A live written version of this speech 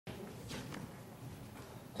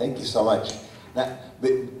Thank you so much. Now,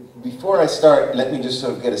 before I start, let me just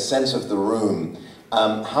sort of get a sense of the room.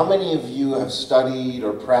 How many of you have studied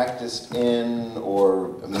or practiced in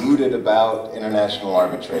or mooted about international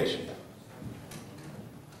arbitration?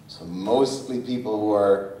 So mostly people who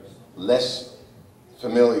are less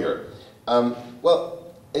familiar.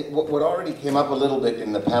 What already came up a little bit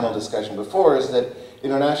in the panel discussion before is that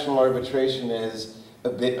international arbitration is a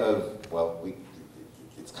bit of,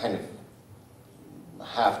 it's kind of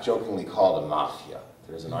half-jokingly called a mafia.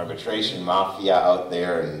 There's an arbitration mafia out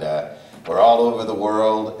there, and we're all over the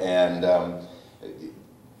world, and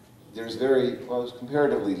there's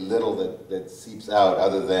comparatively little that seeps out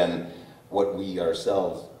other than what we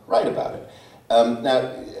ourselves write about it.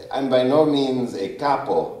 Now, I'm by no means a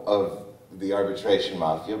capo of the arbitration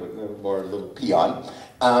mafia, but more a little peon.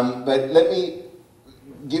 But let me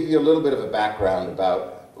give you a little bit of a background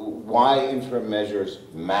about why interim measures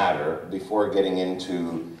matter before getting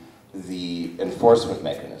into the enforcement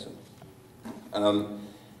mechanism.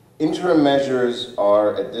 Interim measures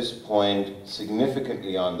are, at this point,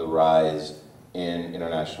 significantly on the rise in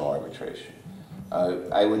international arbitration.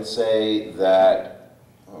 I would say that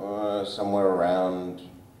somewhere around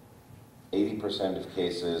 80% of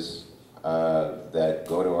cases that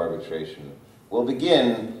go to arbitration will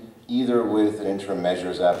begin either with an interim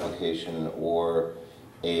measures application or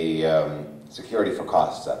a security for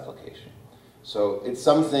costs application. So it's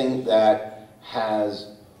something that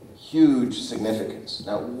has huge significance.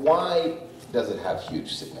 Now, why does it have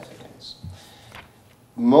huge significance?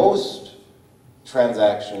 Most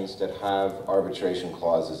transactions that have arbitration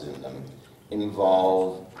clauses in them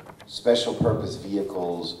involve special purpose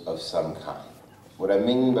vehicles of some kind. What I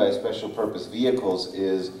mean by special purpose vehicles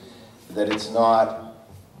is that it's not,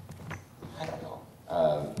 I don't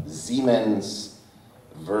know, Siemens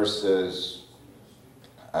versus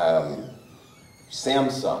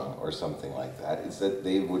Samsung or something like that. It's that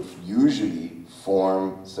they would usually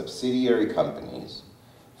form subsidiary companies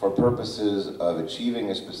for purposes of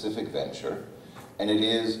achieving a specific venture, and it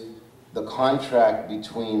is the contract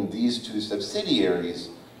between these two subsidiaries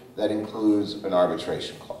that includes an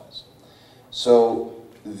arbitration clause. So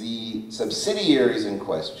the subsidiaries in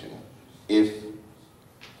question, if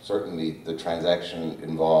certainly the transaction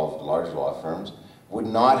involved large law firms, would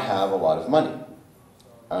not have a lot of money.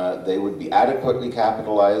 They would be adequately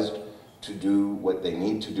capitalized to do what they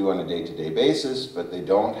need to do on a day-to-day basis, but they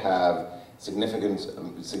don't have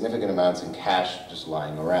significant amounts in cash just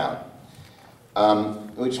lying around.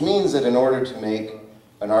 Which means that in order to make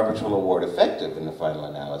an arbitral award effective in the final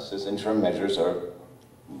analysis, interim measures are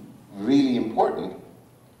really important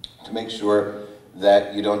to make sure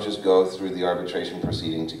that you don't just go through the arbitration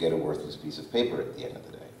proceeding to get a worthless piece of paper at the end of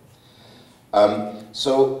the day.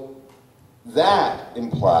 So that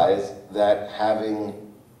implies that having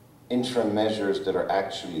interim measures that are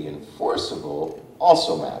actually enforceable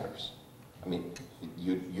also matters. I mean,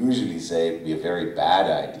 you usually say it'd be a very bad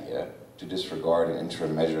idea to disregard an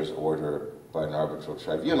interim measures order by an arbitral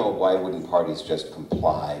tribunal. Why wouldn't parties just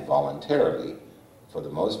comply voluntarily? For the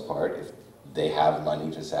most part, if they have money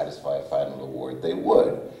to satisfy a final award, they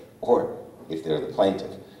would. Or if they're the plaintiff.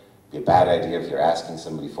 It'd be a bad idea if you're asking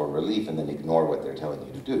somebody for relief and then ignore what they're telling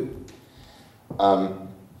you to do.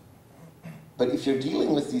 But if you're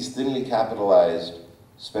dealing with these thinly capitalized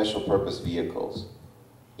special purpose vehicles,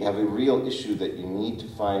 you have a real issue that you need to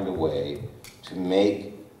find a way to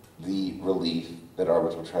make the relief that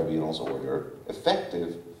arbitral tribunals order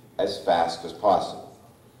effective as fast as possible.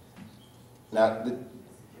 Now, the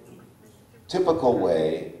typical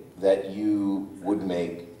way that you would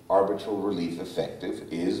make arbitral relief effective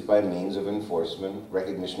is by means of enforcement,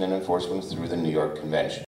 recognition and enforcement through the New York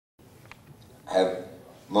Convention. Have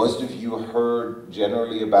most of you heard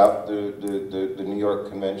generally about the New York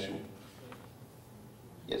Convention?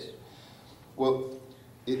 Yes. Well,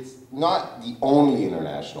 it's not the only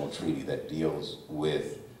international treaty that deals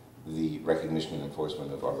with the recognition and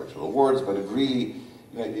enforcement of arbitral awards, but it really,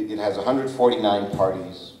 it has 149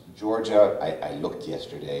 parties. Georgia, I looked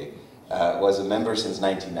yesterday, was a member since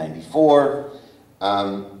 1994,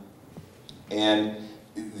 and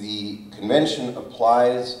the convention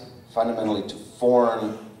applies fundamentally to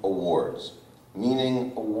foreign awards,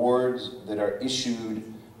 meaning awards that are issued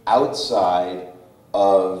outside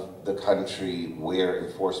of the country where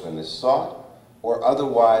enforcement is sought, or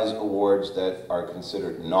otherwise awards that are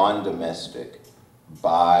considered non-domestic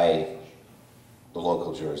by the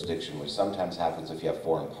local jurisdiction, which sometimes happens if you have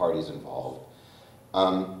foreign parties involved.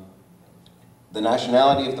 The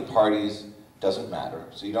nationality of the parties doesn't matter,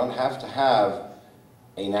 so you don't have to have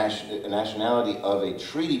a nationality of a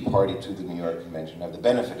treaty party to the New York Convention, have the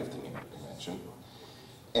benefit of the New York Convention.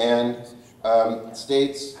 And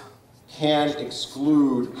states can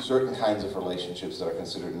exclude certain kinds of relationships that are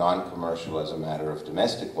considered non-commercial as a matter of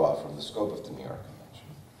domestic law from the scope of the New York Convention.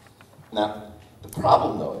 Now, the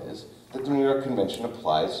problem, though, is that the New York Convention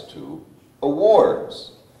applies to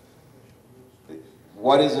awards.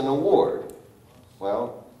 What is an award?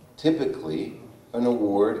 Well, typically, an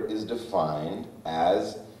award is defined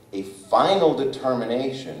as a final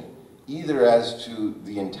determination, either as to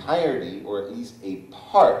the entirety or at least a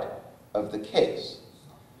part of the case.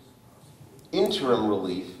 Interim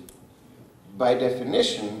relief, by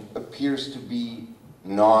definition, appears to be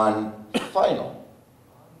non-final,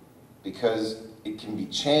 because it can be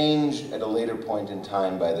changed at a later point in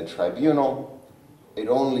time by the tribunal. It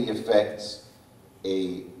only affects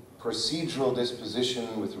a procedural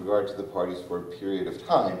disposition with regard to the parties for a period of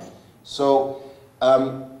time. So,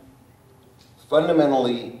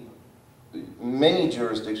 fundamentally, many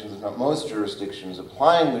jurisdictions, if not most jurisdictions,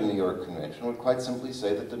 applying the New York Convention would quite simply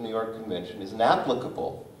say that the New York Convention is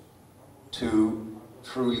inapplicable to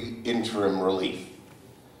truly interim relief.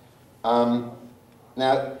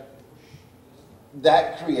 Now,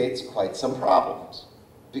 that creates quite some problems,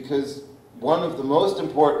 because one of the most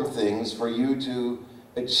important things for you to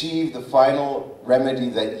achieve the final remedy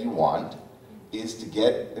that you want is to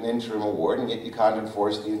get an interim award, and yet you can't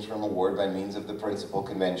enforce the interim award by means of the principal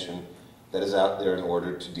convention that is out there in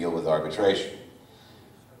order to deal with arbitration.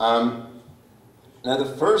 Now,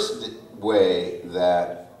 the first way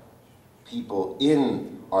that people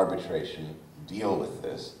in arbitration deal with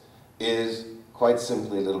this is quite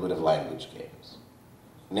simply a little bit of language games.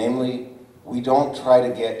 Namely, we don't try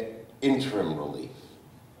to get interim relief.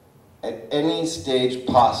 At any stage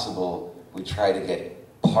possible, we try to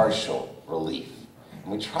get partial relief.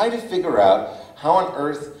 And we try to figure out how on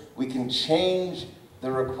earth we can change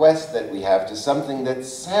the request that we have to something that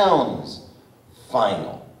sounds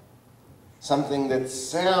final, something that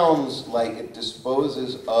sounds like it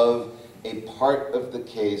disposes of a part of the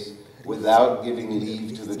case without giving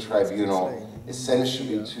leave to the tribunal,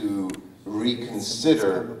 essentially to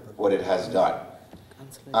reconsider what it has done.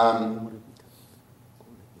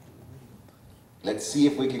 Let's see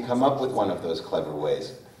if we can come up with one of those clever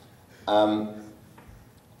ways.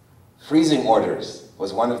 Freezing orders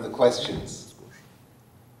was one of the questions.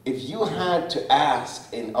 If you had to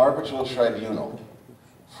ask an arbitral tribunal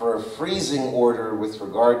for a freezing order with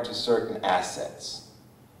regard to certain assets,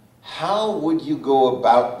 how would you go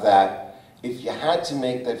about that if you had to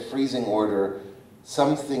make that freezing order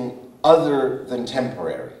something other than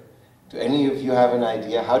temporary? Do any of you have an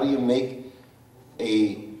idea? How do you make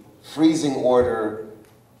a freezing order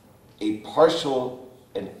a partial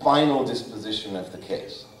and final disposition of the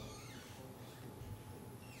case?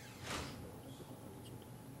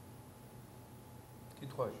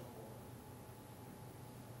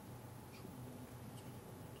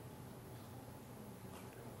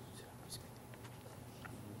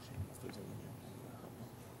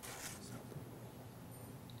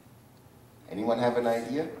 Anyone have an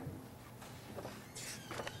idea?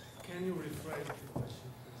 Can you rephrase the question?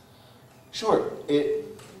 Sure.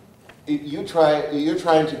 You're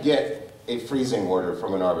trying to get a freezing order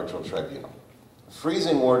from an arbitral tribunal. A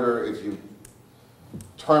freezing order, if you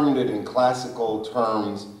termed it in classical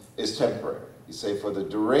terms, is temporary. You say, for the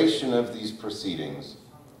duration of these proceedings,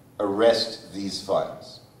 arrest these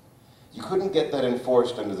funds. You couldn't get that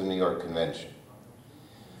enforced under the New York Convention.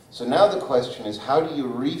 So now the question is, how do you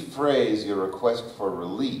rephrase your request for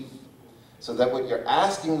relief so that what you're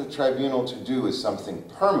asking the tribunal to do is something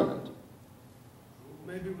permanent?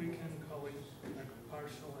 Maybe we can call it like a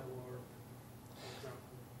partial award, for example.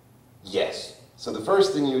 Yes. So the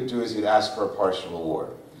first thing you would do is you'd ask for a partial award.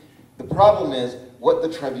 The problem is, what the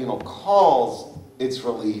tribunal calls its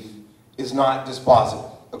relief is not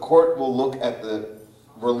dispositive. A court will look at the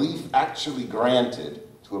relief actually granted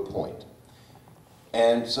to a point.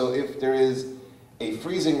 And so if there is a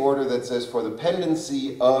freezing order that says, for the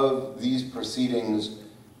pendency of these proceedings,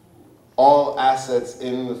 all assets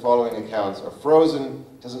in the following accounts are frozen,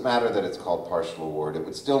 it doesn't matter that it's called partial award, it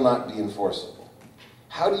would still not be enforceable.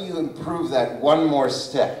 How do you improve that one more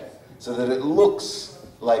step so that it looks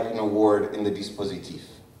like an award in the dispositif?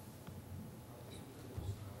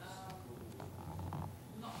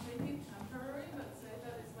 Not make it temporary, but say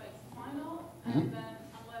that it's like final, and then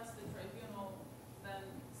unless the tribunal then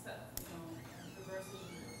reverses it or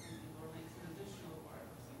something, or makes an additional part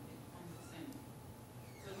or something on the same.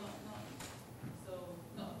 So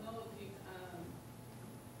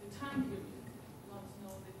the time period, not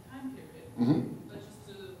know the time period, but just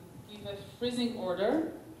to give a freezing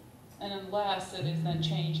order, and unless it is then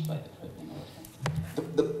changed by the tribunal.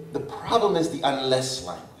 The problem is the unless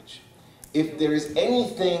language. If there is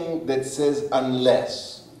anything that says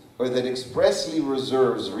unless, or that expressly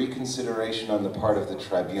reserves reconsideration on the part of the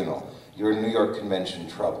tribunal, you're in New York Convention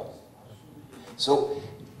trouble. So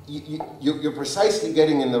you're precisely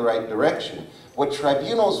getting in the right direction. What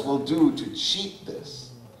tribunals will do to cheat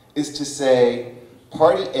this is to say,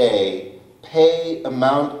 party A, pay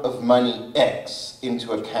amount of money X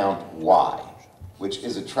into account Y, which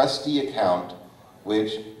is a trustee account,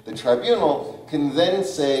 which the tribunal can then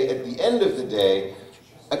say at the end of the day,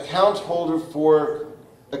 account holder for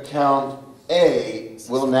account A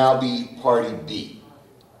will now be party B.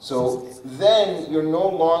 So then you're no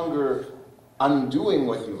longer undoing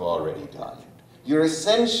what you've already done. You're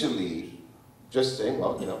essentially just saying,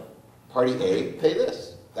 well, you know, party A, pay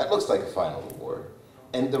this. That looks like a final award.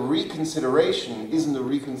 And the reconsideration isn't a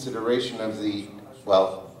reconsideration of the,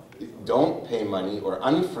 well, don't pay money or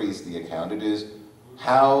unfreeze the account. It is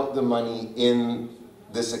how the money in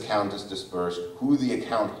this account is dispersed, who the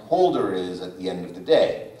account holder is at the end of the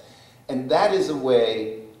day. And that is a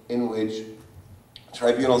way in which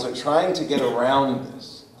tribunals are trying to get around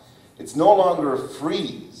this. It's no longer a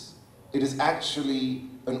freeze. It is actually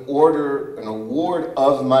an order, an award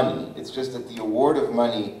of money. It's just that the award of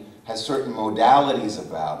money has certain modalities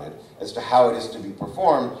about it as to how it is to be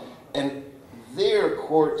performed. And their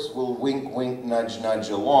courts will wink, wink, nudge, nudge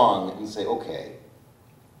along and say, okay,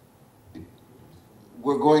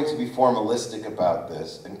 we're going to be formalistic about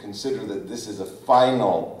this and consider that this is a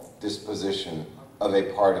final disposition of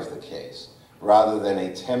a part of the case, rather than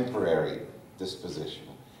a temporary disposition.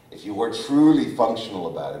 If you were truly functional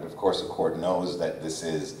about it, of course a court knows that this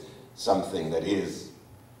is something that is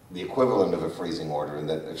the equivalent of a freezing order and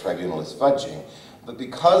that the tribunal is fudging. But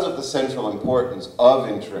because of the central importance of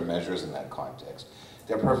interim measures in that context,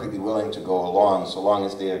 they're perfectly willing to go along so long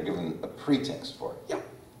as they are given a pretext for it. Yeah.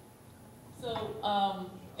 So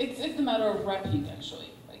it's a matter of repping, actually,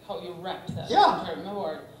 like how you rep that interim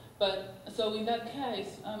award. But so in that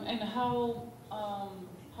case, and how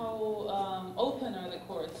open are the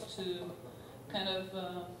courts to kind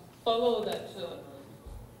of follow that?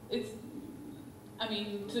 I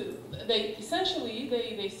mean, they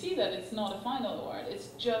essentially see that it's not a final award. It's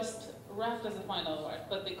just wrapped as a final award,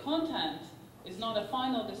 but the content is not a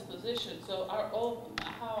final disposition. So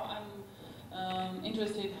I'm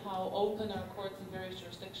interested how open are courts in various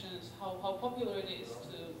jurisdictions, how popular it is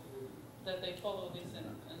that they follow this and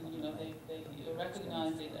you know they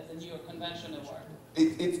recognize it as a New York Convention award.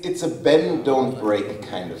 It's a bend, don't break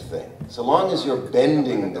kind of thing. So long as you're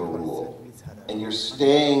bending the rule and you're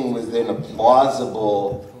staying within a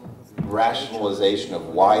plausible rationalization of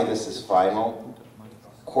why this is final,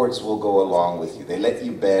 courts will go along with you. They let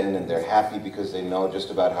you bend and they're happy because they know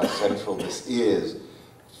just about how central this is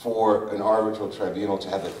for an arbitral tribunal to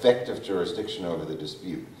have effective jurisdiction over the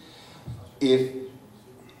dispute. If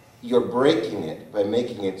you're breaking it by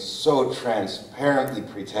making it so transparently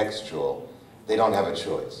pretextual, they don't have a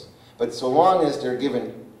choice. But so long as they're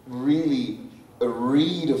given really a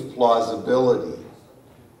reed of plausibility,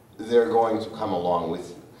 they're going to come along with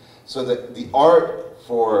you. So that the art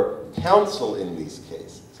for counsel in these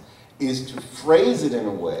cases is to phrase it in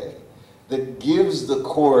a way that gives the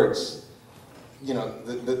courts, you know,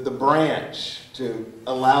 the branch to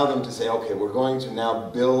allow them to say, okay, we're going to now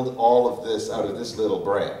build all of this out of this little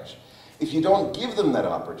branch. If you don't give them that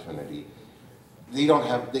opportunity,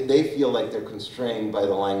 they feel like they're constrained by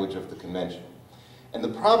the language of the convention. And the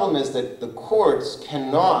problem is that the courts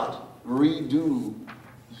cannot redo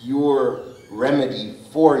your remedy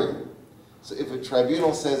for you. So if a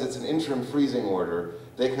tribunal says it's an interim freezing order,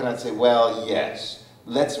 they cannot say, well, yes,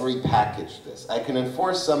 let's repackage this. I can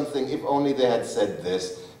enforce something if only they had said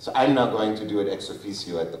this, so I'm not going to do it ex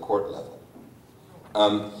officio at the court level.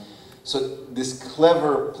 So this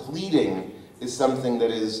clever pleading is something that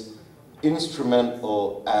is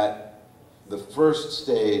instrumental at the first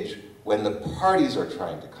stage when the parties are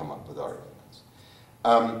trying to come up with arguments.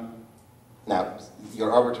 Now,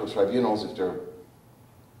 your arbitral tribunals, if they're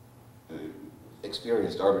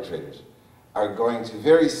experienced arbitrators, are going to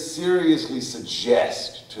very seriously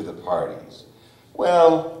suggest to the parties,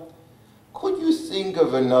 well, could you think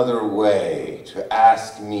of another way to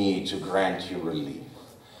ask me to grant you relief?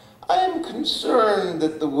 I am concerned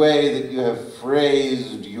that the way that you have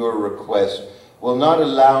phrased your request will not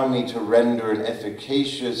allow me to render an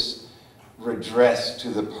efficacious redress to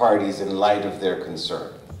the parties in light of their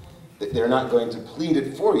concern. They're not going to plead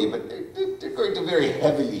it for you, but they're going to very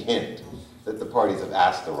heavily hint that the parties have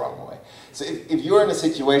asked the wrong way. So if you're in a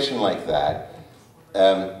situation like that,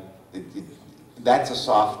 that's a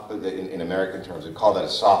soft, in American terms, we call that a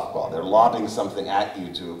softball. They're lobbing something at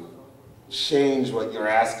you to change what you're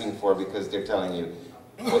asking for because they're telling you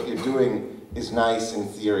what you're doing is nice in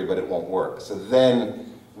theory, but it won't work. So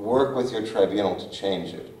then work with your tribunal to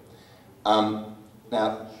change it.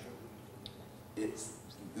 Now,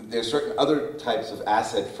 there are certain other types of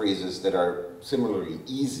asset freezes that are similarly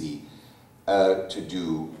easy to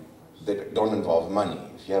do that don't involve money.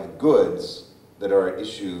 If you have goods that are at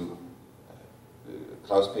issue,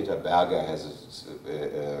 Klaus-Peter Berger has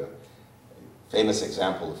a famous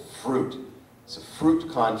example of fruit. It's a fruit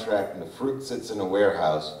contract and the fruit sits in a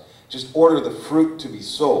warehouse. Just order the fruit to be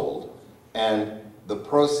sold and the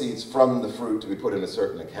proceeds from the fruit to be put in a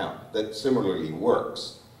certain account. That similarly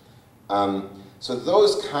works. So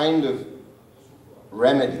those kind of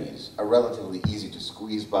remedies are relatively easy to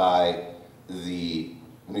squeeze by the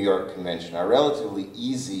New York Convention, are relatively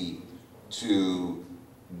easy to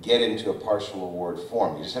get into a partial award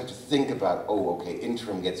form. You just have to think about, oh, okay,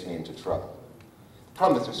 interim gets me into trouble. The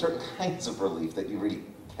problem is there are certain kinds of relief that you really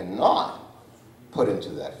cannot put into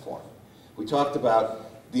that form. We talked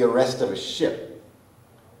about the arrest of a ship.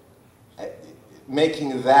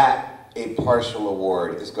 Making that a partial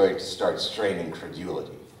award is going to start straining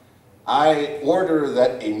credulity. I order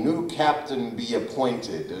that a new captain be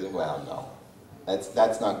appointed. Well, no,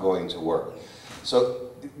 that's not going to work. So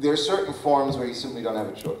there are certain forms where you simply don't have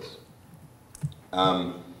a choice.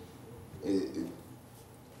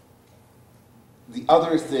 The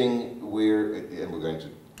other thing and we're going to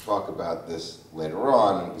talk about this later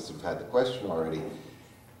on, and we've had the question already,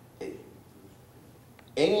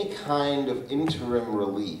 any kind of interim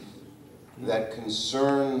relief that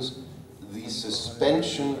concerns the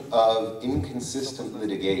suspension of inconsistent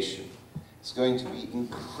litigation is going to be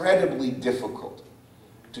incredibly difficult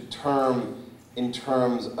to term in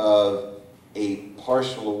terms of a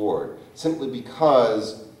partial award, simply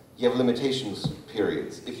because you have limitations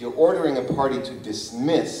periods. If you're ordering a party to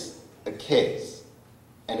dismiss a case,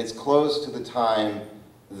 and it's close to the time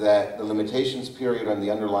that the limitations period on the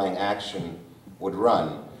underlying action would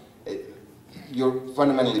run, you're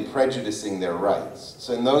fundamentally prejudicing their rights.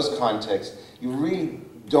 So in those contexts, you really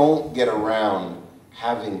don't get around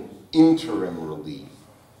having interim relief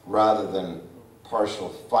rather than partial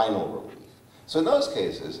final relief. So in those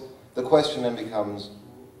cases, the question then becomes,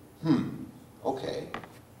 okay,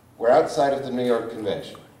 we're outside of the New York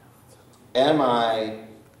Convention. Am I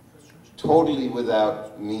totally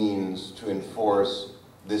without means to enforce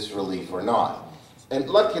this relief or not? And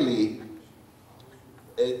luckily,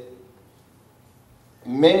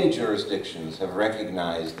 many jurisdictions have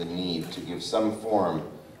recognized the need to give some form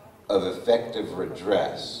of effective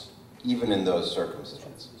redress, even in those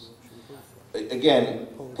circumstances. Again,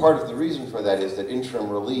 part of the reason for that is that interim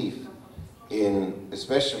relief, in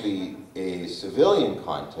especially a civilian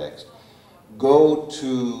context, go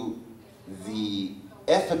to the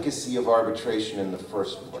efficacy of arbitration in the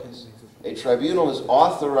first place. A tribunal is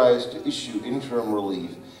authorized to issue interim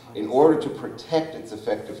relief in order to protect its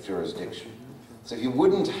effective jurisdiction. So if you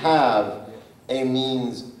wouldn't have a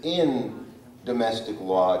means in domestic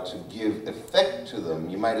law to give effect to them,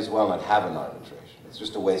 you might as well not have an arbitration. It's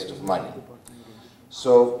just a waste of money.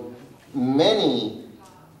 So many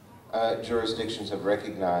jurisdictions have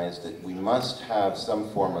recognized that we must have some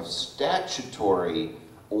form of statutory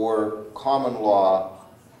or common law,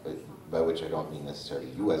 by which I don't mean necessarily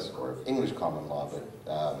US or English common law,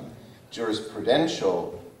 but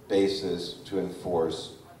jurisprudential basis to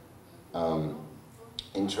enforce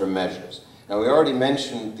interim measures. Now, we already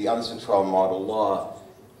mentioned the UNCITRAL model law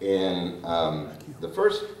in the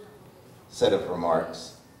first set of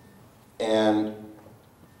remarks, and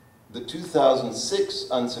the 2006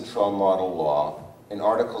 UNCITRAL model law in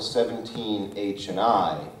Article 17 H and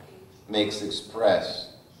I makes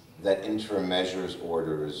express that interim measures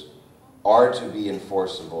orders are to be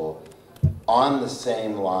enforceable on the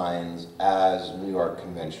same lines as New York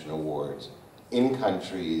Convention awards in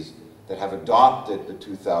countries that have adopted the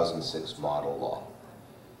 2006 model law.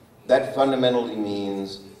 That fundamentally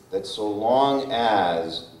means that so long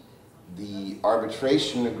as the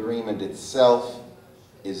arbitration agreement itself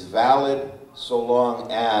is valid, so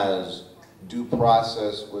long as due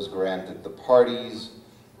process was granted the parties,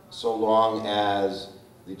 so long as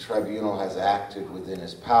the tribunal has acted within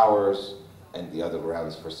its powers, and the other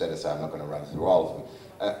grounds for set aside, I'm not going to run through all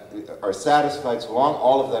of them, are satisfied, so long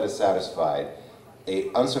all of that is satisfied, a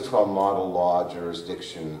UNCITRAL model law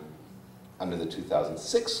jurisdiction under the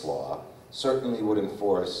 2006 law certainly would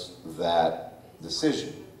enforce that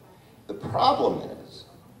decision. The problem is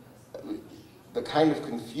the kind of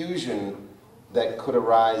confusion that could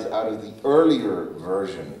arise out of the earlier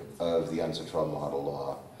version of the UNCITRAL model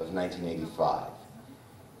law of 1985.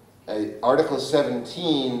 Article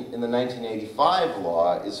 17 in the 1985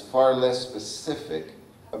 law is far less specific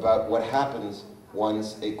about what happens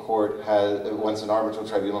once once an arbitral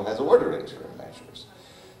tribunal has ordered interim measures.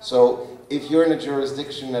 So if you're in a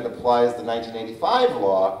jurisdiction that applies the 1985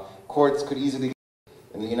 law, courts could easily.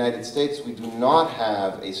 In the United States, we do not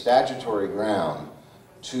have a statutory ground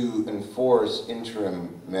to enforce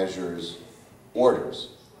interim measures orders.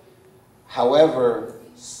 However,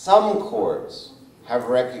 some courts have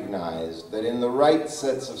recognized that in the right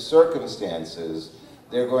sets of circumstances,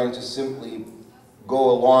 they're going to simply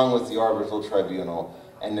go along with the arbitral tribunal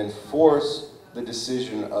and enforce the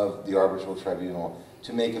decision of the arbitral tribunal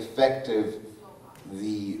to make effective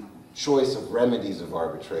the choice of remedies of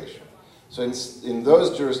arbitration. So in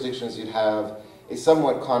those jurisdictions, you'd have a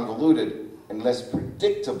somewhat convoluted and less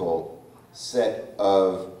predictable set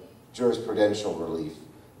of jurisprudential relief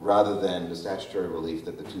rather than the statutory relief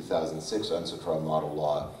that the 2006 UNCITRAL model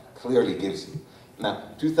law clearly gives you. Now,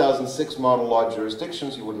 2006 model law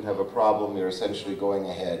jurisdictions, you wouldn't have a problem. You're essentially going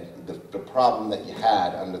ahead. The problem that you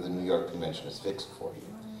had under the New York Convention is fixed for you.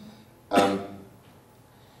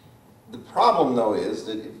 The problem, though, is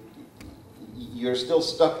that you're still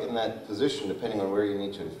stuck in that position, depending on where you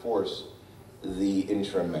need to enforce the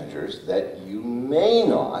interim measures, that you may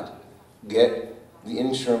not get the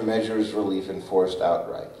interim measures relief enforced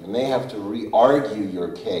outright. You may have to re-argue your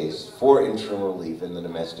case for interim relief in the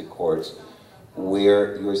domestic courts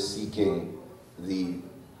where you're seeking the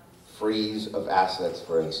freeze of assets,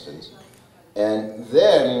 for instance. And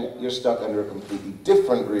then you're stuck under a completely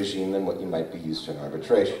different regime than what you might be used to in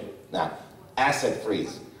arbitration. Now, asset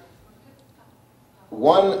freeze.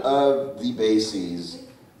 One of the bases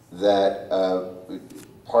that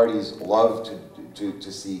parties love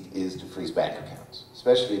to seek is to freeze bank accounts,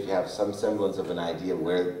 especially if you have some semblance of an idea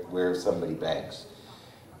where somebody banks.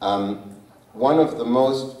 One of the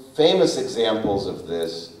most famous examples of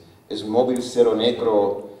this is Móvil Cerro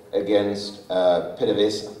Negro against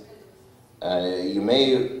PDVSA. You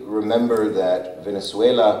may remember that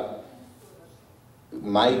Venezuela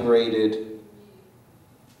migrated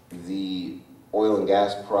the oil and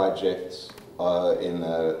gas projects in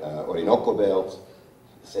the Orinoco Belt,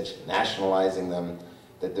 essentially nationalizing them,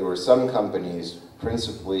 that there were some companies,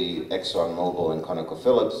 principally ExxonMobil and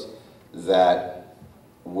ConocoPhillips, that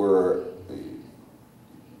were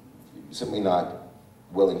simply not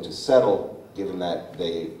willing to settle, given that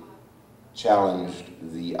they challenged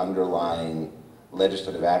the underlying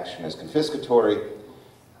legislative action as confiscatory,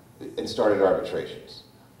 and started arbitrations.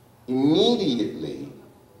 Immediately,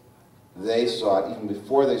 they sought, even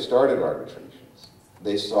before they started arbitrations,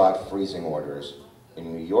 they sought freezing orders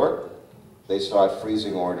in New York, they sought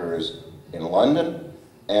freezing orders in London,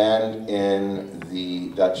 and in the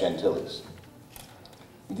Dutch Antilles.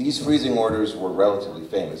 These freezing orders were relatively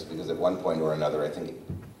famous because at one point or another, I think it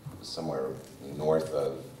was somewhere north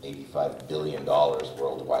of $85 billion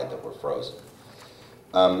worldwide that were frozen.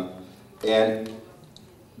 And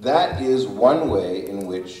that is one way in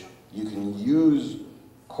which you can use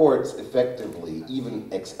courts effectively, even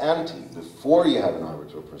ex ante, before you have an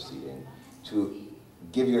arbitral proceeding, to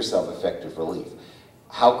give yourself effective relief.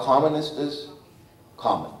 How common is this?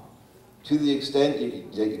 Common. To the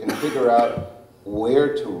extent that you can figure out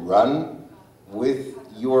where to run with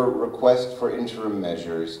your request for interim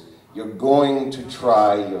measures, you're going to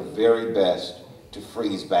try your very best to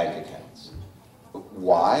freeze bank accounts.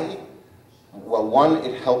 Why? Well, one,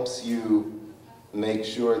 it helps you make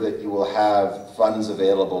sure that you will have funds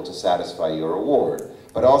available to satisfy your award.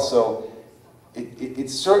 But also, it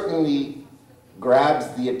certainly grabs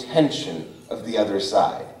the attention of the other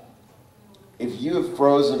side. If you have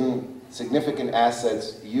frozen significant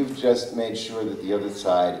assets, you've just made sure that the other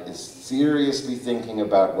side is seriously thinking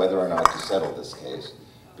about whether or not to settle this case,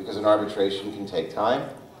 because an arbitration can take time,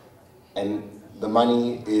 and the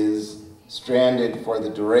money is stranded for the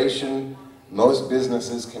duration. Most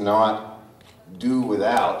businesses cannot do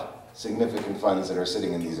without significant funds that are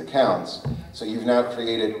sitting in these accounts, so you've now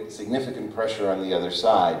created significant pressure on the other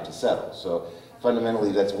side to settle. So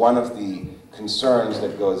fundamentally, that's one of the concerns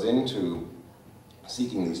that goes into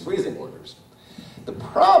seeking these freezing orders. The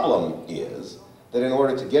problem is that in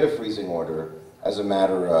order to get a freezing order as a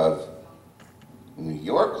matter of New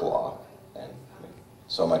York law, and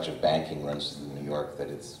so much of banking runs through New York that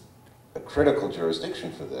it's a critical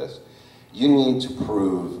jurisdiction for this, you need to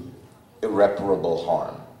prove irreparable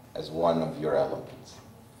harm as one of your elements.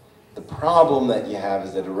 The problem that you have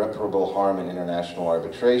is that irreparable harm in international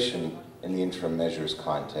arbitration in the interim measures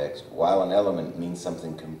context, while an element, means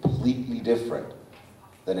something completely different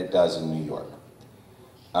than it does in New York.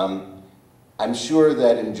 I'm sure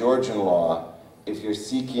that in Georgian law, if you're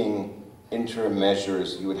seeking interim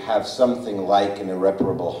measures, you would have something like an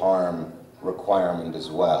irreparable harm requirement as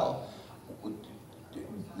well.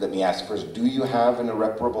 Let me ask first, do you have an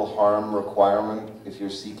irreparable harm requirement if you're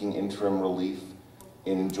seeking interim relief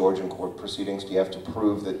in Georgian court proceedings? Do you have to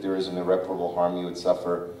prove that there is an irreparable harm you would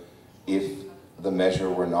suffer if the measure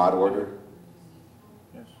were not ordered?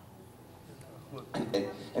 Yes.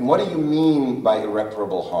 And what do you mean by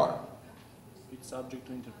irreparable harm? It's subject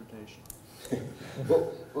to interpretation.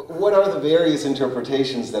 What are the various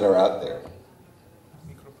interpretations that are out there?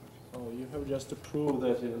 So you have just to prove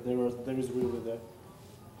that there is really the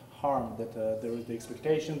harm, that there is the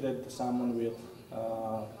expectation that someone will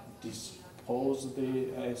dispose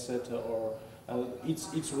the asset, or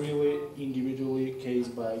it's really individually, case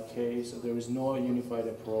by case. There is no unified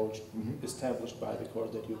approach established by the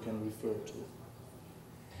court that you can refer to.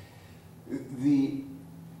 The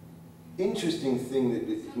interesting thing that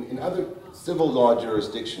in other civil law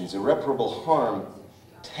jurisdictions, irreparable harm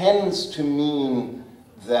tends to mean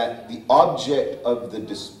that the object of the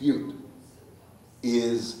dispute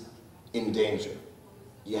is in danger.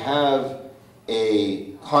 You have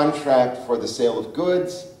a contract for the sale of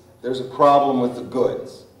goods, there's a problem with the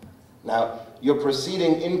goods. Now, you're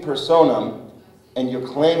proceeding in personam and you're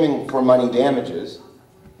claiming for money damages,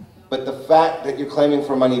 but the fact that you're claiming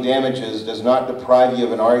for money damages does not deprive you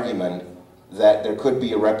of an argument that there could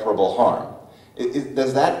be irreparable harm.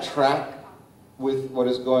 Does that track with what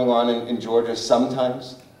is going on in Georgia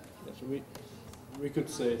sometimes? Yes, we could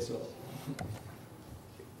say so.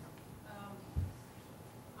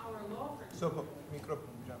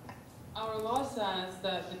 Our law says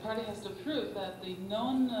that the party has to prove that the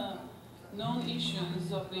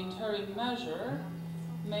non-issuance of the interim measure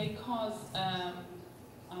may cause a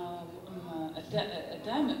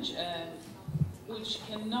damage which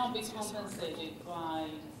cannot be compensated by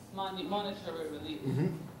monetary relief.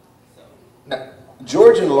 So. Now,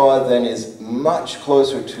 Georgian law then is much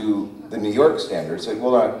closer to the New York standard, so it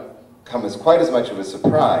will not come as quite as much of a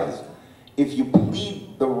surprise. If you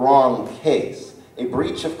plead the wrong case, a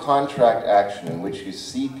breach of contract action in which you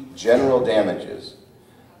seek general damages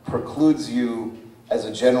precludes you, as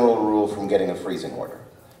a general rule, from getting a freezing order.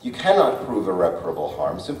 You cannot prove irreparable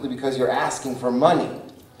harm simply because you're asking for money.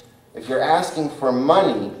 If you're asking for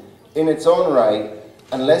money in its own right,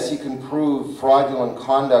 unless you can prove fraudulent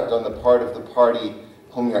conduct on the part of the party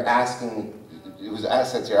whom you're asking, whose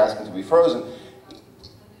assets you're asking to be frozen,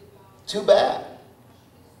 too bad.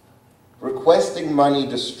 Requesting money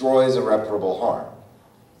destroys irreparable harm.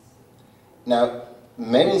 Now,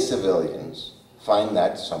 many civilians find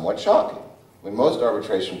that somewhat shocking. I mean, most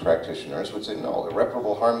arbitration practitioners would say, no,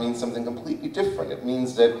 irreparable harm means something completely different. It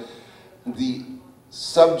means that the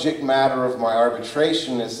subject matter of my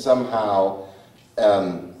arbitration is somehow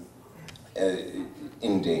in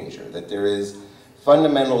danger, that there is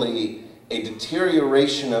fundamentally a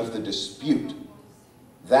deterioration of the dispute.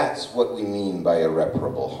 That's what we mean by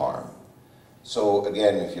irreparable harm. So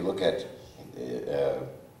again, if you look at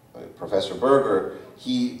Professor Berger,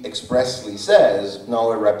 he expressly says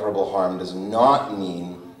no irreparable harm does not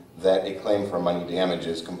mean that a claim for money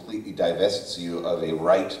damages completely divests you of a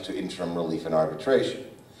right to interim relief in arbitration.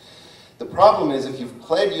 The problem is if you've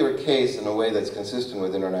pled your case in a way that's consistent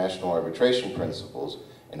with international arbitration principles,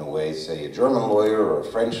 in a way, say, a German lawyer or a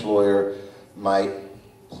French lawyer might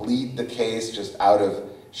plead the case just out of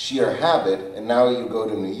sheer habit, and now you go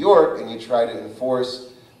to New York and you try to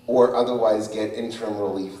enforce or otherwise get interim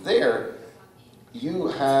relief there, you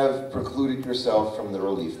have precluded yourself from the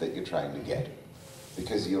relief that you're trying to get.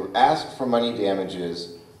 Because you asked for money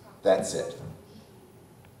damages, that's it.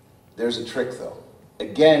 There's a trick though.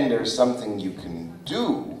 Again, there's something you can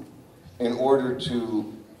do in order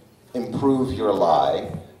to improve your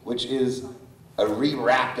lie, which is a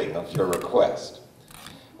rewrapping of your request.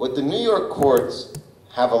 What the New York courts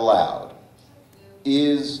have allowed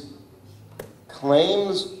is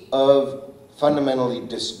claims of fundamentally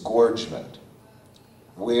disgorgement,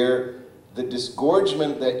 where the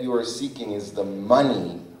disgorgement that you are seeking is the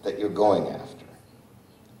money that you're going after.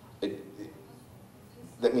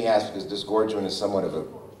 Let me ask, because disgorgement is somewhat of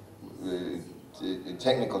a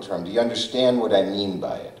technical term. Do you understand what I mean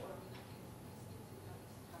by it?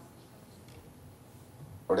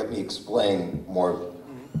 Or let me explain more.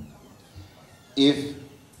 If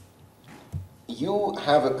you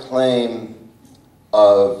have a claim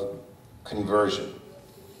of conversion,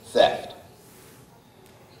 theft,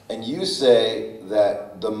 and you say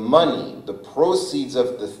that the money, the proceeds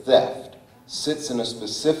of the theft, sits in a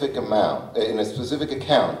specific amount, in a specific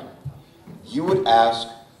account, you would ask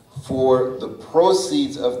for the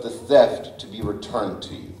proceeds of the theft to be returned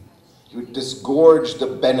to you. You would disgorge the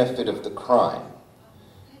benefit of the crime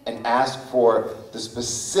and ask for the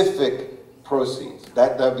specific proceeds.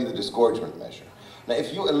 That would be the disgorgement measure. Now,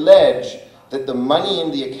 if you allege that the money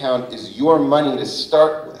in the account is your money to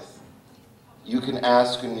start with, you can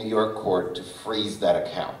ask a New York court to freeze that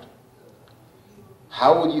account.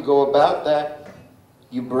 How would you go about that?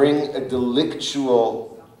 You bring a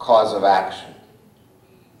delictual cause of action.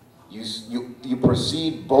 You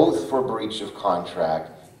proceed both for breach of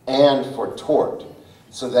contract and for tort,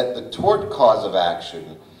 so that the tort cause of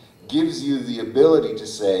action gives you the ability to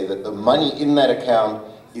say that the money in that account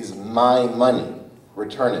is my money,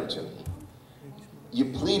 return it to me. You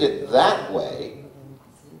plead it that way,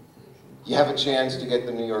 you have a chance to get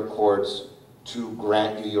the New York courts to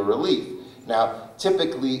grant you your relief. Now,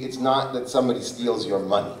 typically, it's not that somebody steals your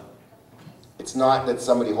money. It's not that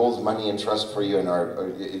somebody holds money in trust for you and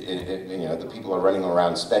the people are running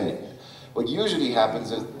around spending it. What usually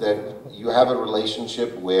happens is that you have a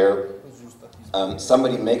relationship where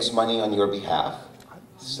somebody makes money on your behalf,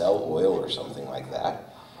 sell oil or something like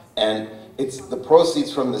that, and it's the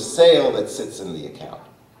proceeds from the sale that sits in the account.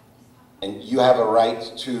 And you have a right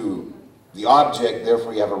to the object,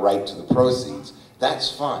 therefore you have a right to the proceeds. That's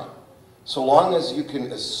fine. So long as you can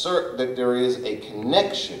assert that there is a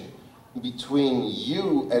connection between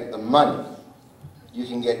you and the money, you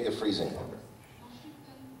can get your freezing order.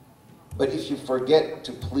 But if you forget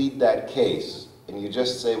to plead that case, and you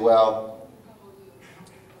just say, well,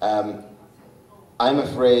 I'm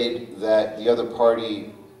afraid that the other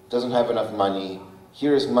party doesn't have enough money,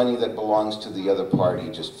 here is money that belongs to the other party,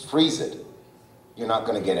 just freeze it, you're not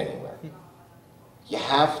going to get anywhere. You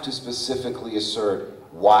have to specifically assert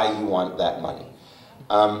why you want that money.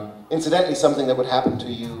 Incidentally, something that would happen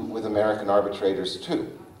to you with American arbitrators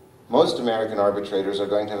too. Most American arbitrators are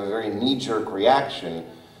going to have a very knee-jerk reaction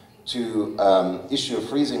to issue a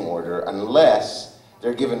freezing order unless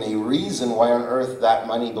they're given a reason why on earth that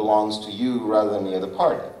money belongs to you rather than the other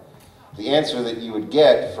party. The answer that you would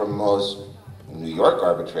get from most New York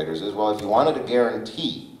arbitrators is, well, if you wanted a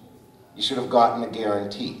guarantee, you should have gotten a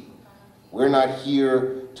guarantee. We're not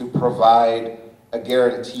here to provide a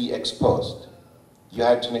guarantee ex post. You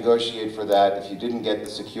had to negotiate for that. If you didn't get the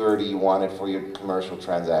security you wanted for your commercial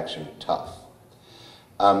transaction, tough.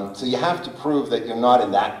 So you have to prove that you're not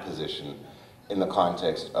in that position in the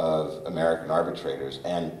context of American arbitrators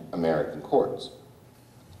and American courts.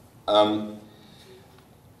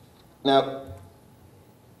 Now,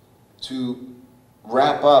 to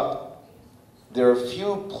wrap up, there are a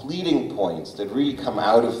few pleading points that really come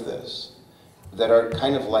out of this that are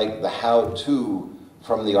kind of like the how-to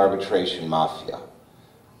from the arbitration mafia.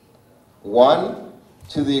 One,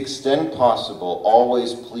 to the extent possible,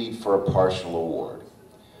 always plead for a partial award.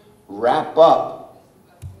 Wrap up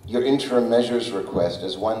your interim measures request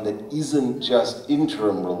as one that isn't just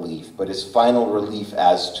interim relief, but is final relief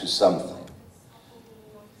as to something.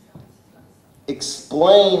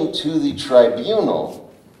 Explain to the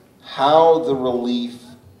tribunal how the relief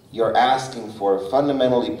you're asking for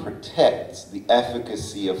fundamentally protects the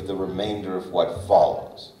efficacy of the remainder of what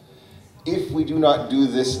follows. If we do not do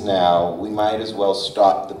this now, we might as well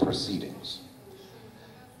stop the proceedings.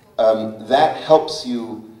 That helps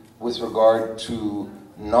you with regard to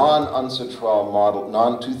non-UNCITRAL model,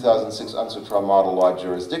 non-2006 UNCITRAL model law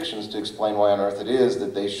jurisdictions to explain why on earth it is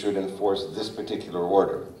that they should enforce this particular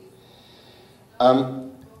order.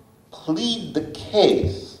 Plead the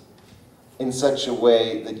case in such a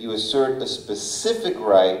way that you assert a specific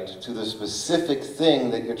right to the specific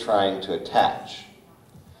thing that you're trying to attach.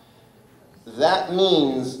 That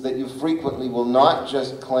means that you frequently will not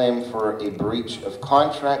just claim for a breach of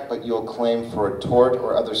contract, but you'll claim for a tort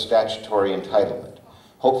or other statutory entitlement.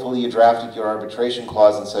 Hopefully you drafted your arbitration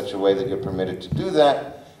clause in such a way that you're permitted to do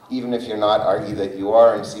that, even if you're not, argue that you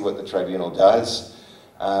are and see what the tribunal does.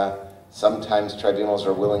 Sometimes tribunals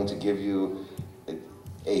are willing to give you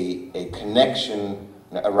a connection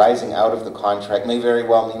arising out of the contract. May very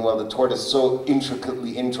well mean, well, the tort is so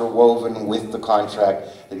intricately interwoven with the contract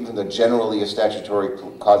that even though generally a statutory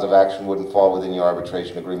cause of action wouldn't fall within your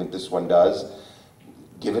arbitration agreement, this one does.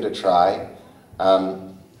 Give it a try.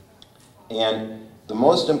 And the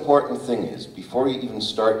most important thing is, before you even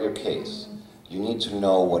start your case, you need to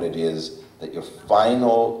know what it is that your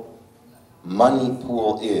final money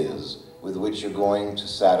pool is with which you're going to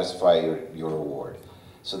satisfy your award,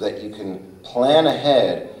 so that you can plan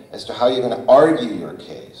ahead as to how you're going to argue your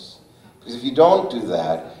case. Because if you don't do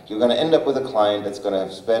that, you're going to end up with a client that's going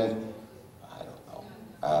to spend, I don't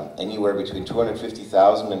know, anywhere between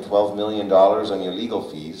 $250,000 and $12 million on your legal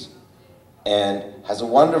fees, and has a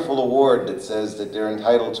wonderful award that says that they're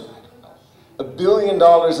entitled to, I don't know, $1 billion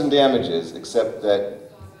in damages, except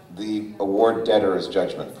that the award debtor is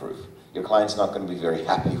judgment proof. Your client's not going to be very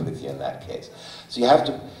happy with you in that case. So you have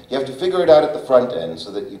to figure it out at the front end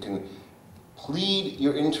so that you can plead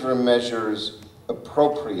your interim measures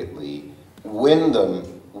appropriately, win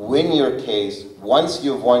them, win your case. Once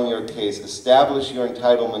you've won your case, establish your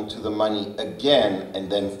entitlement to the money again,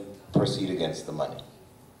 and then proceed against the money.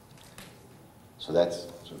 So that's,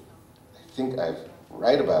 I think I've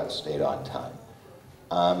right about stayed on time.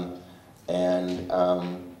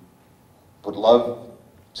 Would love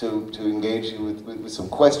to engage you with some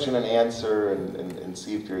question and answer and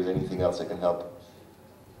see if there's anything else I can help.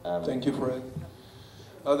 Thank you, Fred.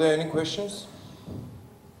 Are there any questions?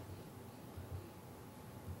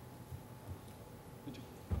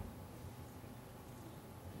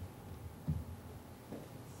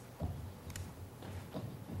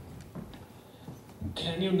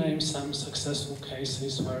 Can you name some successful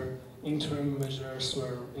cases where interim measures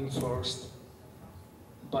were enforced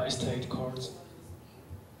by state courts?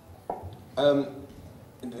 The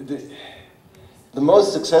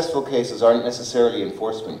most successful cases aren't necessarily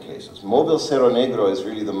enforcement cases. Mobile Cerro Negro is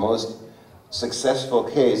really the most successful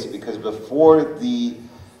case because before the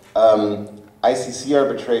ICC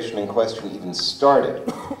arbitration in question even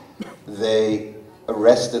started, they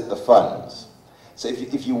arrested the funds. So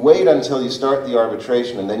if you wait until you start the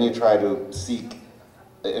arbitration and then you try to seek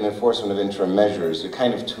an enforcement of interim measures, you're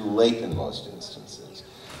kind of too late in most instances.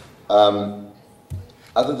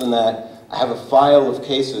 Other than that, I have a file of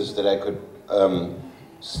cases that I could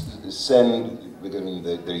send, because I mean,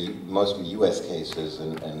 they're mostly US cases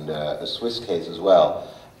and a Swiss case as well,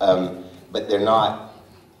 but they're not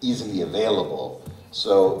easily available.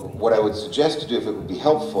 So what I would suggest to do, if it would be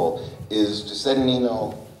helpful, is to send me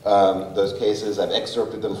those cases. I've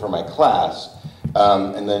excerpted them for my class,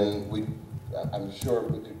 and then I'm sure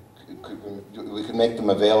we could make them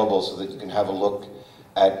available so that you can have a look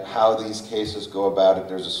at how these cases go about it.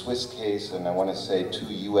 There's a Swiss case, and I want to say 2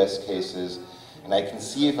 US cases, and I can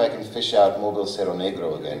see if I can fish out Mobile Cerro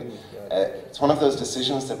Negro again. It's one of those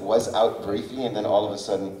decisions that was out briefly and then all of a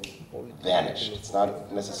sudden vanished. It's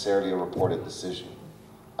not necessarily a reported decision.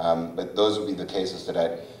 But those would be the cases that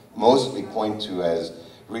I'd mostly point to as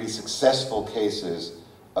really successful cases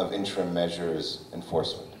of interim measures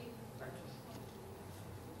enforcement.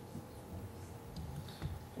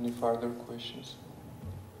 Any further questions?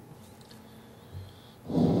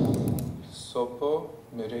 Sopo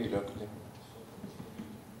Mereirakli.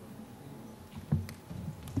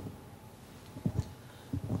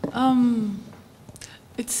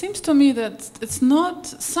 It seems to me that it's not,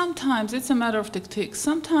 sometimes it's a matter of tactics.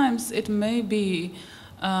 Sometimes it may be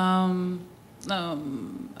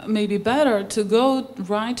maybe better to go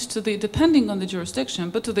right to the, depending on the jurisdiction,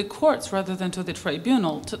 but to the courts rather than to the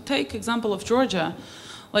tribunal. To take example of Georgia,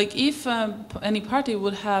 like if any party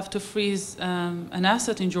would have to freeze an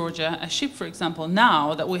asset in Georgia, a ship for example,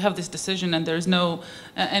 now that we have this decision and there's no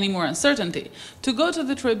any more uncertainty, to go to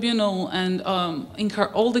the tribunal and incur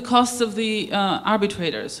all the costs of the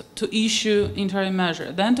arbitrators to issue interim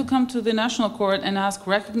measure, then to come to the national court and ask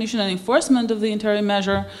recognition and enforcement of the interim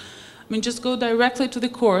measure. I mean, just go directly to the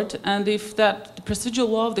court, and if that the procedural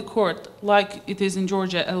law of the court, like it is in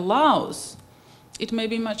Georgia, allows, it may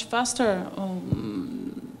be much faster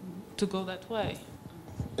to go that way.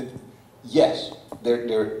 Yes, there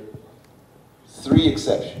are 3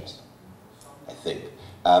 exceptions, I think.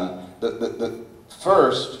 The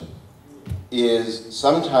first is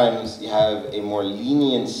sometimes you have a more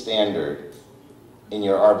lenient standard in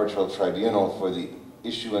your arbitral tribunal for the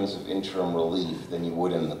issuance of interim relief than you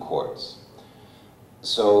would in the courts.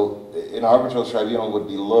 So an arbitral tribunal would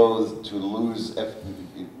be loath to lose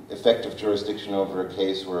effective jurisdiction over a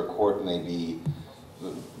case where a court may be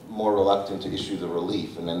more reluctant to issue the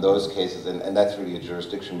relief. And in those cases, and that's really a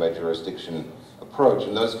jurisdiction by jurisdiction approach,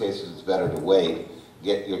 in those cases it's better to wait,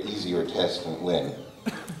 get your easier test and win.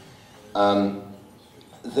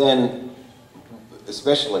 Then a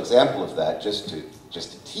special example of that, just to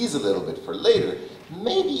tease a little bit for later,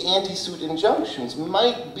 maybe anti-suit injunctions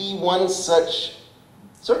might be one such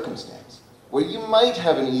circumstance where you might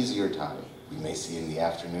have an easier time. We may see in the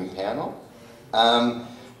afternoon panel,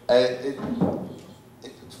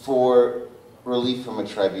 for relief from a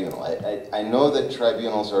tribunal. I know that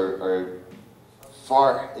tribunals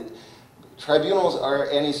tribunals are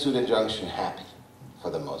anti-suit injunction happy for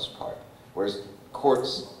the most part, whereas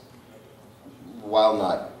courts, while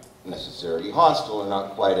not necessarily hostile, are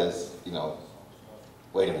not quite as,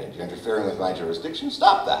 wait a minute, you're interfering with my jurisdiction,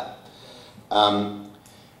 stop that.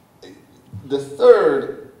 The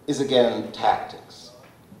third is, again, tactics.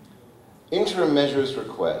 Interim measures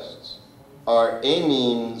requests are a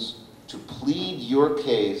means to plead your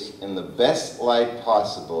case in the best light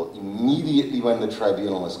possible immediately when the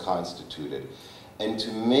tribunal is constituted, and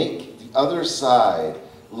to make the other side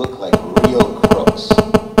look like real crooks.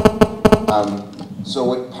 So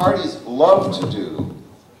what parties love to do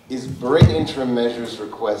is bring interim measures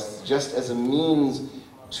requests just as a means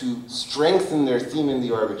to strengthen their theme in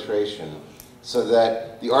the arbitration, so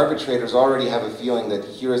that the arbitrators already have a feeling that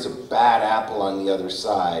here is a bad apple on the other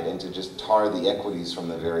side, and to just tar the equities from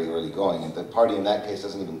the very early going. And the party in that case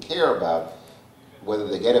doesn't even care about whether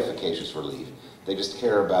they get efficacious relief. They just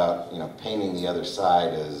care about, you know, painting the other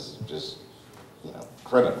side as just, you know,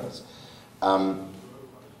 criminals. And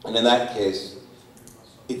in that case,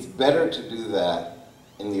 it's better to do that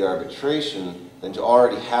in the arbitration than to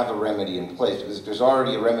already have a remedy in place, because if there's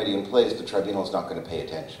already a remedy in place, the tribunal is not going to pay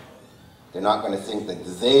attention. They're not going to think that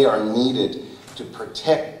they are needed to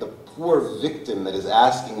protect the poor victim that is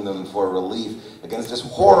asking them for relief against this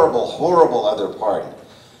horrible, horrible other party.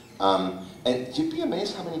 And you'd be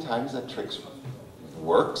amazed how many times that trick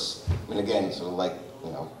works. I mean, again, sort of like,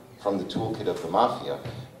 you know, from the toolkit of the mafia.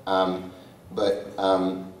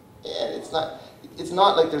 It's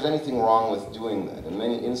not like there's anything wrong with doing that. In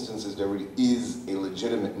many instances, there really is a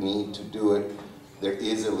legitimate need to do it. There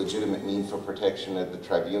is a legitimate need for protection that the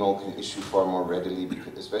tribunal can issue far more readily,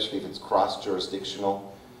 because, especially if it's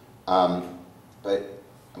cross-jurisdictional. But,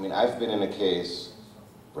 I mean, I've been in a case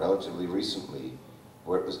relatively recently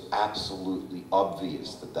where it was absolutely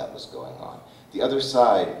obvious that that was going on. The other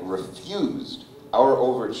side refused our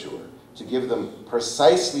overture to give them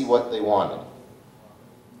precisely what they wanted.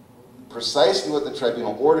 Precisely what the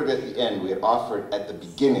tribunal ordered at the end, we had offered at the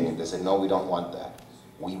beginning, and they said, no, we don't want that.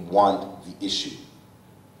 We want the issue.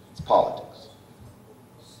 It's politics.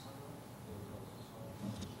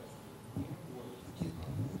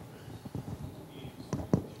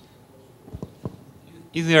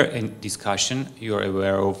 Is there a discussion you're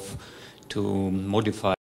aware of to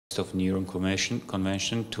modify the of New York Convention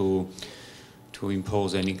to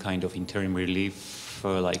impose any kind of interim relief,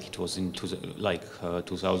 like it was in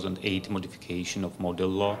 2008 modification of model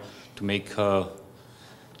law, to make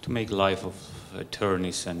life of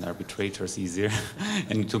attorneys and arbitrators easier,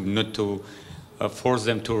 and to not to force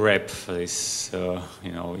them to wrap this,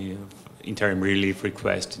 interim relief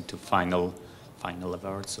request into final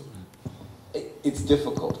awards. So. It's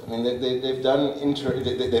difficult. I mean, they've done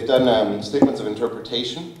statements of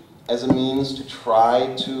interpretation as a means to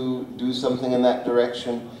try to do something in that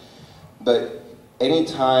direction, but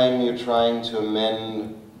anytime you're trying to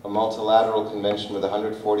amend a multilateral convention with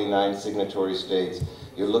 149 signatory states,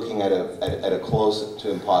 you're looking at a close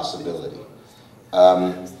to impossibility.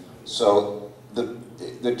 So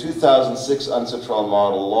the 2006 UNCITRAL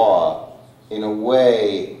model law, in a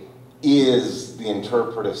way, is the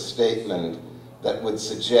interpretive statement that would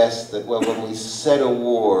suggest that, well, when we said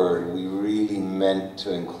award, we really meant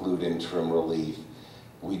to include interim relief.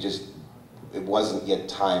 It wasn't yet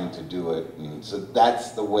time to do it. And so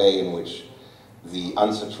that's the way in which the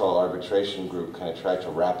UNCITRAL arbitration group kind of tried to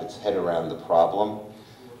wrap its head around the problem.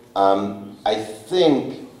 I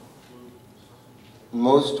think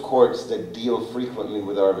most courts that deal frequently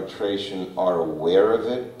with arbitration are aware of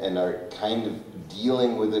it and are kind of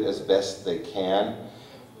dealing with it as best they can.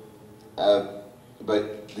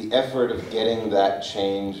 But the effort of getting that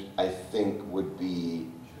change, I think, would be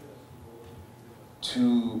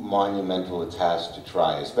too monumental a task to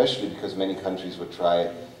try, especially because many countries would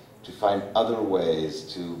try to find other ways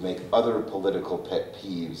to make other political pet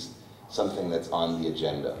peeves something that's on the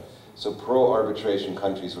agenda. So pro-arbitration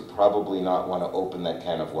countries would probably not want to open that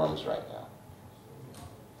can of worms right now.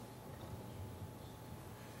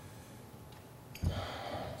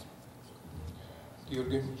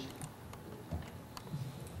 Georgi?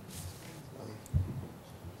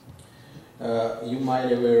 You might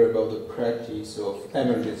be aware about the practice of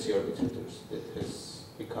emergency arbitrators that has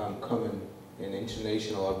become common in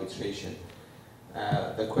international arbitration.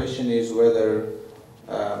 The question is whether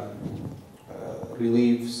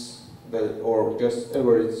reliefs or just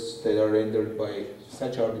awards that are rendered by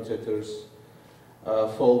such arbitrators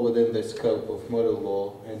fall within the scope of model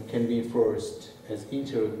law and can be enforced as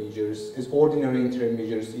interim measures, as ordinary interim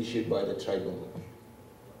measures issued by the tribunal.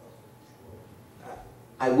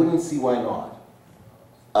 I wouldn't see why not.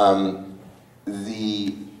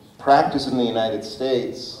 The practice in the United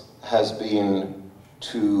States has been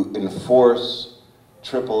to enforce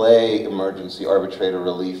AAA emergency arbitrator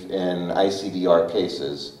relief in ICDR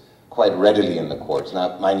cases quite readily in the courts.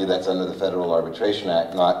 Now, mind you, that's under the Federal Arbitration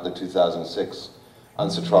Act, not the 2006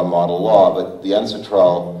 UNCITRAL model law, but the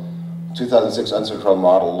 2006 UNCITRAL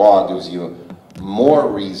model law gives you more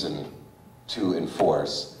reason to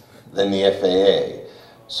enforce than the FAA.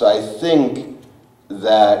 So I think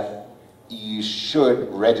that you should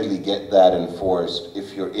readily get that enforced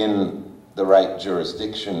if you're in the right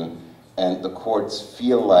jurisdiction and the courts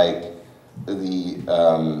feel like the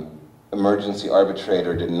emergency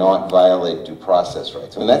arbitrator did not violate due process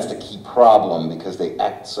rights. I mean, that's the key problem, because they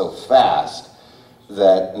act so fast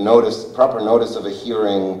that proper notice of a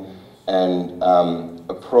hearing and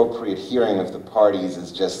appropriate hearing of the parties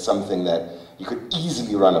is just something that you could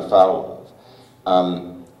easily run afoul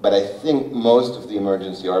of. But I think most of the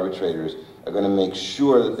emergency arbitrators are going to make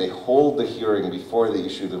sure that they hold the hearing before they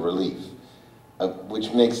issue the relief,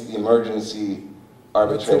 which makes the emergency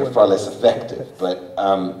arbitrator far less effective. But,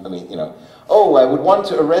 I mean, you know, oh, I would want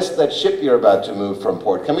to arrest that ship you're about to move from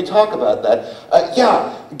port. Can we talk about that?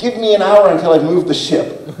 Yeah, give me an hour until I've moved the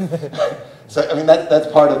ship. So, I mean, that's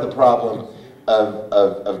part of the problem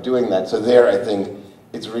of doing that. So there, I think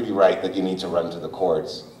it's really right that you need to run to the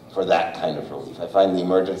courts for that kind of relief. I find the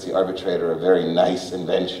emergency arbitrator a very nice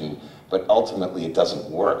invention, but ultimately it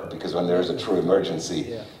doesn't work, because when there's a true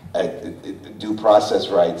emergency, due process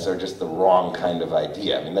rights are just the wrong kind of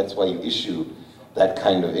idea. I mean, that's why you issue that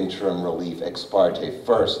kind of interim relief ex parte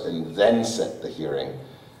first and then set the hearing,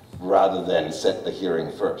 rather than set the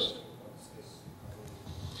hearing first.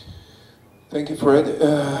 Thank you, Fred.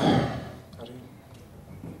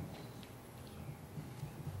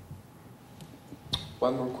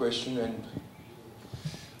 One more question and...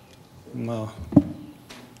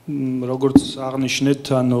 როგორც აღნიშნეთ,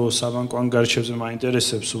 ანუ საბანკო ანგარიშებზე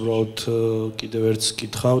მაინტერესებს უბრალოდ კიდევ ერთს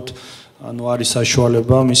კითხავთ, ანუ არის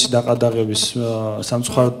საშუალება მისი დაყადაღების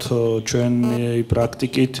სამწუხაროდ ჩვენი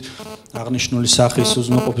პრაქტიკით აღნიშნული სახის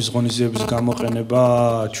უზრუნველყოფის ღონისძიების გამოყენება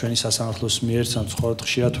ჩვენი სასამართლოს მიერ სამწუხაროდ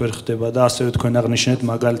ხშირად ვერ ხდება და ასევე თქვენ აღნიშნეთ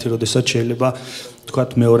მაგალითი, როდესაც შეიძლება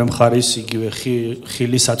თქვათ მეორე მხარის იგივე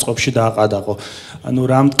ხილი საწყობში დააყადაღო. ანუ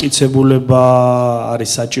რა მტკიცებულება არის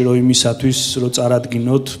საჭირო იმისათვის, რომ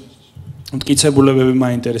წარადგინოთ მტკიცებულებები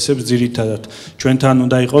მაინტერესებს ძირითადად. ჩვენთან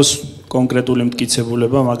უნდა იყოს კონკრეტული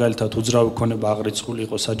მტკიცებულება, მაგალითად უძრავი ქონება აღრიცხული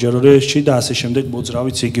იყოს საჯარო რეესტრში და ასე შემდეგ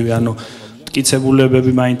მოძრავიც იგივე. ანუ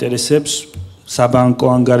მტკიცებულებები მაინტერესებს საბანკო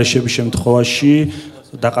ანგარიშების შემთხვევაში,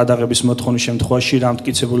 დაყადაღების მოთხოვნის შემთხვევაში რა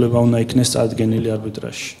მტკიცებულება უნდა იქნეს წარდგენილი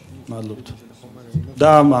არბიტრაჟში. მადლობთ.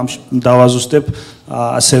 და დავაზუსტებ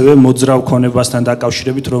ასევე მოძრავ ქონებასთან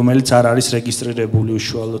დაკავშირებით, რომელიც არ არის რეგისტრირებული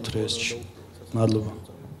უშუალოდ რეესტრში. მადლობა.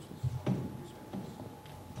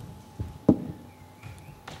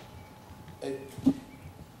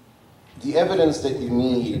 The evidence that you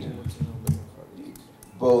need,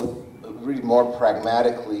 both really more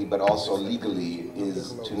pragmatically but also legally,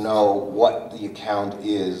 is to know what the account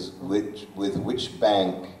is with which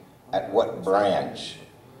bank at what branch,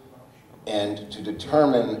 and to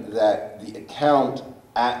determine that the account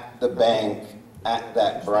at the bank at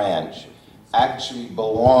that branch actually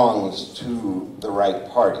belongs to the right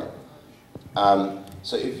party.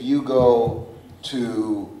 So if you go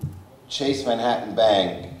to Chase Manhattan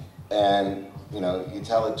Bank and you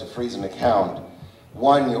tell it to freeze an account,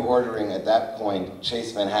 one, you're ordering at that point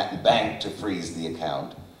Chase Manhattan Bank to freeze the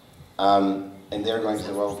account, and they're going to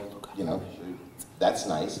say, well, that's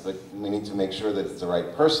nice, but we need to make sure that it's the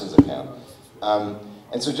right person's account.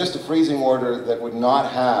 And so just a freezing order that would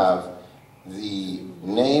not have the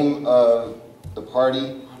name of the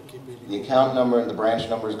party, the account number, and the branch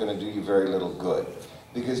number is going to do you very little good.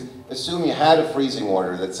 Because assume you had a freezing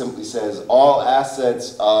order that simply says all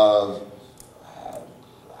assets of,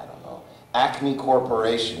 I don't know, Acme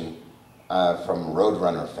Corporation from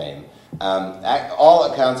Roadrunner fame.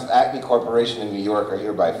 All accounts of Acme Corporation in New York are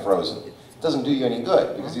hereby frozen. It doesn't do you any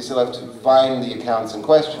good, because you still have to find the accounts in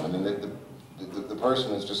question. I mean, the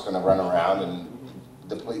person is just going to run around and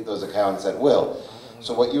deplete those accounts at will.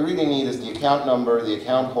 So what you really need is the account number, the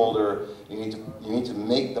account holder. You need to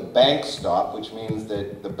make the bank stop, which means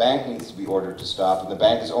that the bank needs to be ordered to stop, and the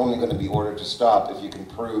bank is only going to be ordered to stop if you can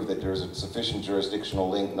prove that there's a sufficient jurisdictional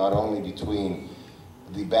link not only between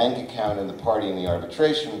the bank account and the party in the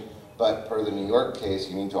arbitration, but per the New York case,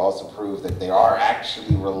 you need to also prove that they are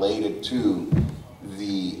actually related to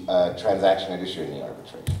the transaction at issue in the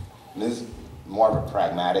arbitration. And this is more of a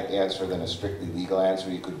pragmatic answer than a strictly legal answer.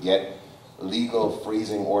 You could get legal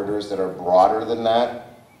freezing orders that are broader than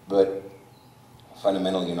that, but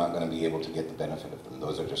fundamentally you're not going to be able to get the benefit of them.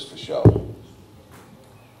 Those are just for show.